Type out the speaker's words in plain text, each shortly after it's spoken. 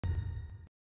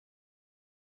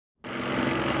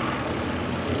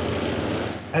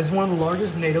As one of the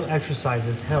largest NATO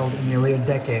exercises held in nearly a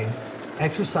decade,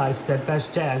 Exercise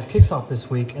Steadfast Jazz kicks off this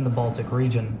week in the Baltic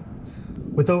region.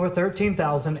 With over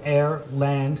 13,000 air,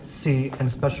 land, sea,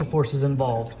 and special forces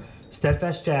involved,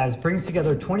 Steadfast Jazz brings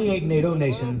together 28 NATO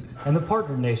nations and the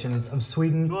partner nations of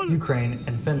Sweden, Ukraine,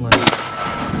 and Finland.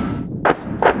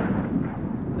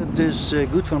 It is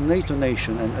good from NATO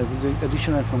nation and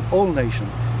additionally from all nations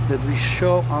that we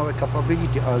show our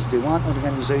capability as the one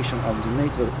organization of the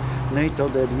NATO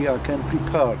that we can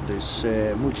prepare this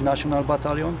multinational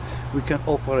battalion, we can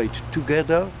operate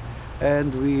together,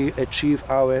 and we achieve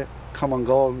our common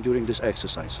goal during this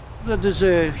exercise. There's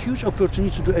a huge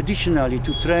opportunity to additionally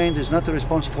to train these NATO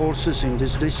response forces in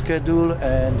this schedule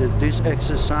and this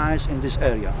exercise in this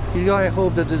area. I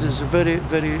hope that it is a very,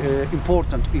 very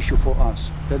important issue for us,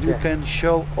 that we can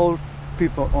show all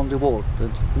people on the world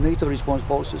that NATO response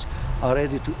forces are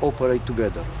ready to operate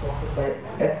together.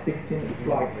 F-16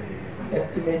 flight.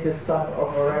 Estimated time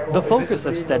of arrival. The focus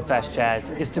of Steadfast Jazz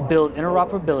is to build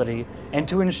interoperability and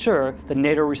to ensure the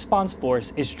NATO Response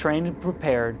Force is trained and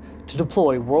prepared to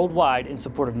deploy worldwide in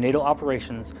support of NATO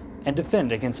operations and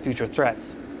defend against future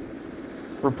threats.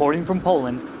 Reporting from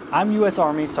Poland, I'm U.S.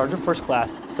 Army Sergeant First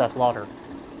Class Seth Lauder.